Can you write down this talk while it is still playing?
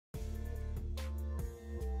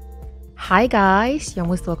Hi guys, you're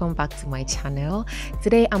most welcome back to my channel.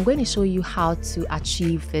 Today I'm going to show you how to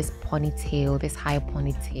achieve this ponytail, this high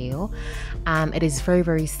ponytail. It is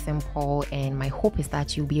very simple, and my hope is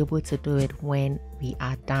that you'll be able to do it when we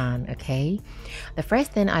are done. Okay, the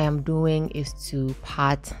first thing I am doing is to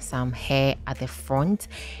part some hair at the front,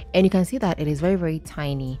 and you can see that it is very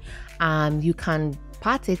tiny. You can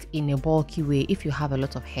part it in a bulky way if you have a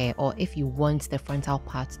lot of hair, or if you want the frontal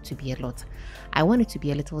part to be a lot. I want it to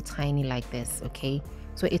be a little tiny like this. Okay,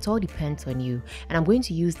 so it all depends on you. And I'm going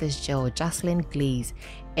to use this gel, justlin glaze,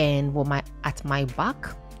 and at my back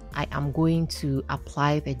I am going to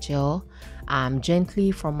apply the gel gently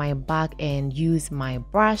from my back and use my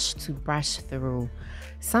brush to brush through.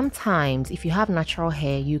 Sometimes if you have natural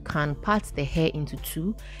hair, you can part the hair into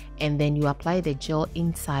two, and then you apply the gel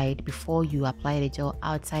inside before you apply the gel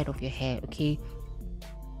outside of your hair. Okay,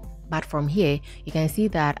 but from here you can see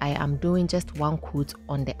that I am doing just one coat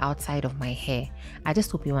on the outside of my hair. I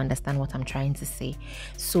just hope you understand what I'm trying to say.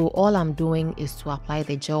 So all I'm doing is to apply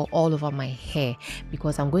the gel all over my hair,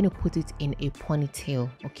 because I'm going to put it in a ponytail.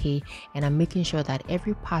 Okay, and I'm making sure that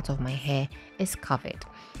every part of my hair is covered.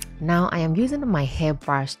 Now I am using my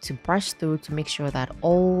hairbrush to brush through to make sure that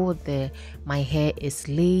my hair is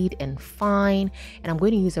laid and fine, and I'm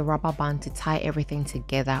going to use a rubber band to tie everything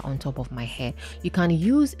together on top of my hair. You can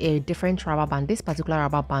use a different rubber band. This particular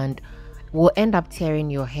rubber band will end up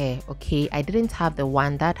tearing your hair. Okay, I didn't have the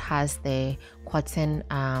one that has the cotton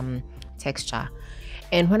texture,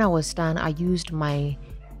 and when I was done, I used my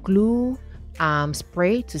glue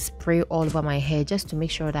spray to spray all over my hair, just to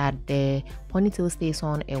make sure that the ponytail stays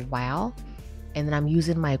on a while. And then I'm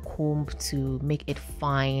using my comb to make it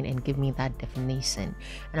fine and give me that definition,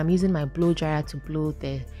 and I'm using my blow dryer to blow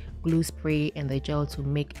the glue spray and the gel to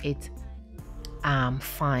make it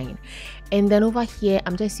fine. And then over here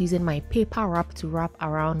I'm just using my paper wrap to wrap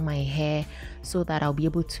around my hair, so that I'll be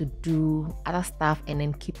able to do other stuff and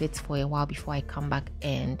then keep it for a while before I come back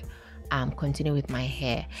and continue with my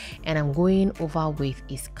hair. And I'm going over with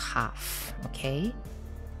a scarf. Okay,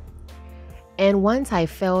 and once I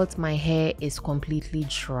felt my hair is completely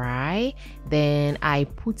dry, then I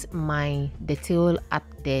put the tail up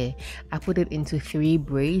there. I put it into 3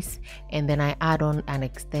 braids, and then I add on an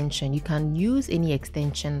extension. You can use any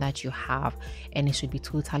extension that you have, and it should be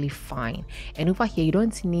totally fine. And over here you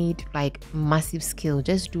don't need like massive skill,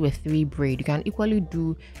 just do a 3 braid. You can equally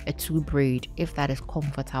do a 2 braid if that is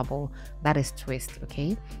comfortable. That is twist.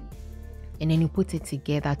 Okay, and then you put it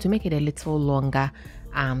together to make it a little longer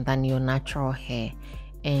than your natural hair.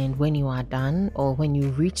 And when you are done, or when you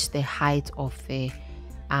reach the height of the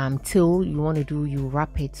tail you want to do, you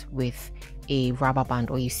wrap it with a rubber band,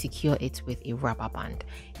 or you secure it with a rubber band,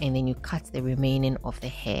 and then you cut the remaining of the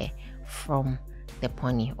hair from the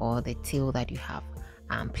pony or the tail that you have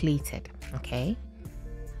plaited. Okay,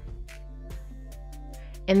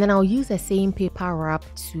 and then I'll use the same paper wrap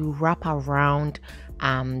to wrap around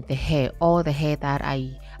the hair, all the hair that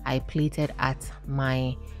I plaited at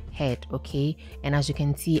my head. Okay, and as you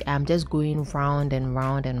can see, I'm just going round and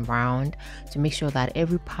round and round to make sure that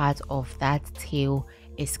every part of that tail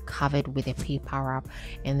is covered with a paper wrap,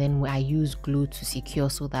 and then I use glue to secure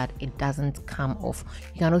so that it doesn't come off.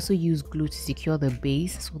 You can also use glue to secure the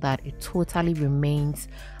base so that it totally remains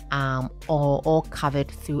all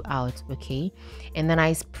covered throughout. Okay, and then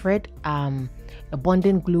I spread a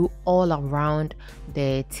bonding glue all around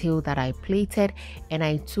the tail that I plaited, and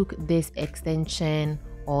I took this extension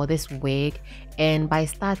or this wig, and by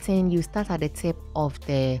starting, you start at the tip of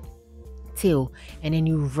the tail, and then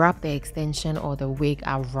you wrap the extension or the wig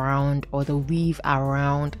around, or the weave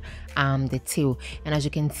around the tail. And as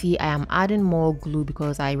you can see, I am adding more glue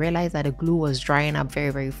because I realized that the glue was drying up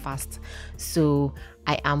very fast. So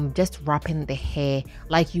I am just wrapping the hair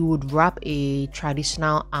like you would wrap a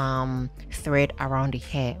traditional thread around the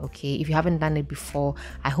hair. Okay, if you haven't done it before,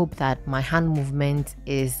 I hope that my hand movement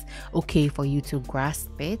is okay for you to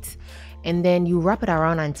grasp it. And then you wrap it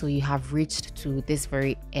around until you have reached to this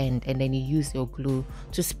very end, and then you use your glue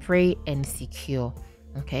to spray and secure.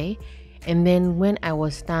 Okay, and then when I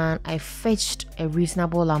was done, I fetched a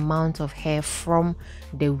reasonable amount of hair from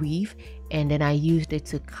the weave, and then I used it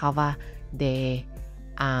to cover the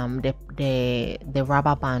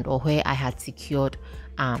rubber band, or where I had secured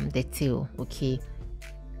the tail. Okay,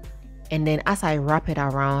 and then as I wrap it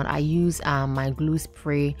around, I use my glue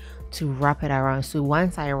spray to wrap it around. So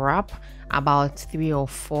once I wrap about 3 or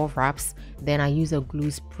 4 wraps, then I use a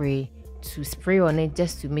glue spray to spray on it,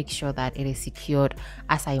 just to make sure that it is secured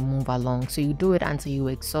as I move along. So you do it until you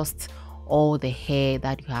exhaust all the hair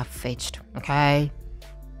that you have fetched. Okay,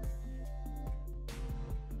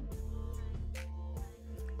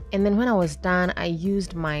 And then when I was done, I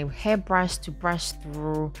used my hairbrush to brush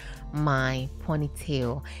through my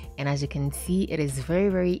ponytail. And as you can see, it is very,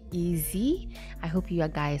 very easy. I hope you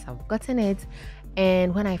guys have gotten it.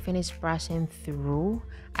 And when I finished brushing through,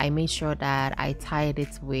 I made sure that I tied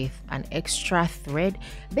it with an extra thread.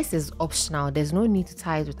 This is optional. There's no need to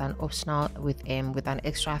tie it with an optional with an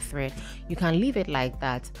extra thread. You can leave it like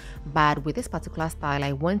that. But with this particular style,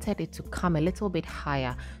 I wanted it to come a little bit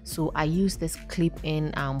higher. So I used this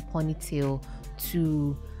clip-in ponytail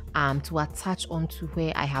to attach onto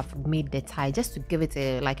where I have made the tie, just to give it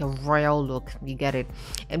a royal look. You get it?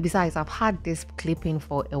 And besides, I've had this clipping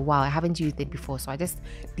for a while. I haven't used it before, so I just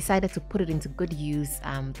decided to put it into good use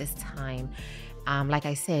this time. Like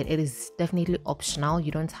I said, it is definitely optional.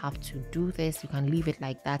 You don't have to do this. You can leave it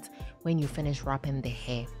like that when you finish wrapping the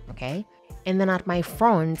hair. Okay. And then at my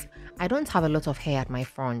front, I don't have a lot of hair at my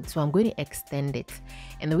front, so I'm going to extend it.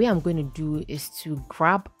 And the way I'm going to do is to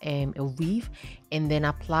grab a weave and then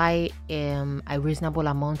apply a reasonable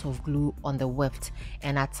amount of glue on the weft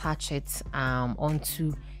and attach it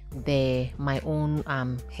onto my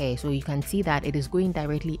own hair. So you can see that it is going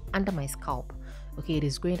directly under my scalp. Okay, it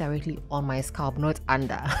is going directly on my scalp, not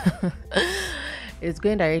under. It's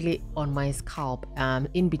going directly on my scalp,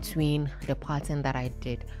 in between the pattern that I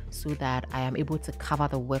did, so that I am able to cover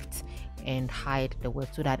the weft and hide the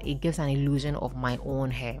weft, so that it gives an illusion of my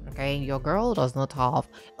own hair. Okay, your girl does not have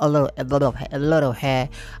a lot of hair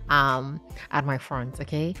at my front.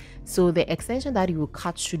 Okay, so the extension that you will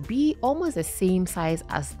cut should be almost the same size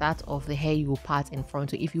as that of the hair you will part in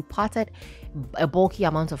front. So if you parted a bulky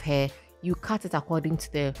amount of hair, you cut it according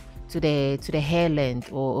to the hair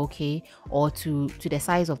length, or to the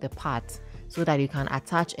size of the part, so that you can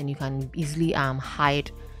attach and you can easily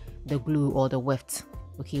hide the glue or the weft,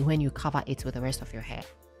 okay, when you cover it with the rest of your hair.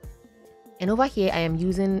 And over here I am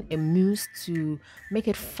using a mousse to make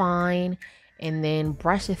it fine, and then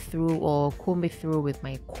brush it through or comb it through with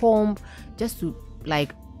my comb, just to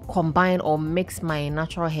combine or mix my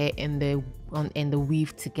natural hair and the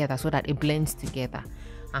weave together, so that it blends together.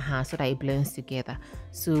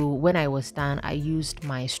 So when I was done, I used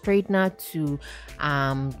my straightener to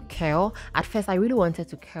curl. At first I really wanted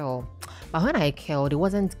to curl, but when I curled, it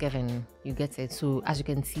wasn't given. You get it? So as you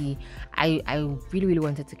can see, I really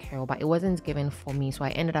wanted to curl, but it wasn't given for me, so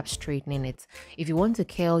I ended up straightening it. If you want to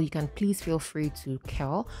curl, you can please feel free to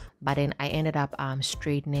curl, but then I ended up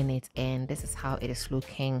straightening it, and this is how it is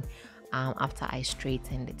looking after I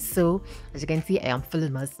straightened it. So as you can see, I am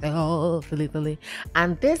feeling myself,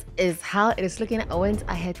 and this is how it is looking. I went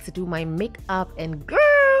ahead to do my makeup, and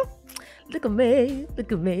girl, look at me,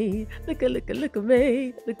 look at me, look at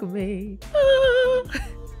me, look at me.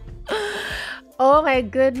 Oh my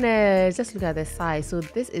goodness, just look at the size. So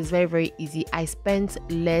this is very, very easy. I spent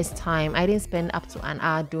less time. I didn't spend up to an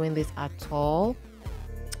hour doing this at all.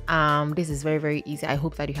 This is very, very easy. I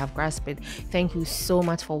hope that you have grasped it. Thank you so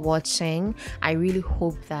much for watching. I really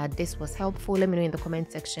hope that this was helpful. Let me know in the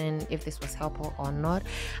comment section if this was helpful or not.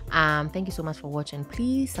 Thank you so much for watching.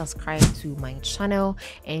 Please subscribe to my channel,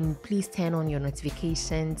 and please turn on your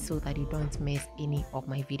notifications so that you don't miss any of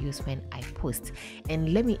my videos when I post.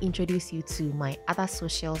 And let me introduce you to my other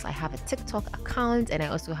socials. I have a TikTok account, and I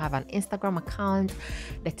also have an Instagram account.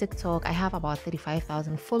 The TikTok, I have about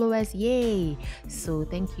 35,000 followers. Yay! So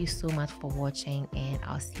thank you so much for watching, and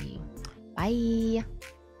I'll see you. Bye.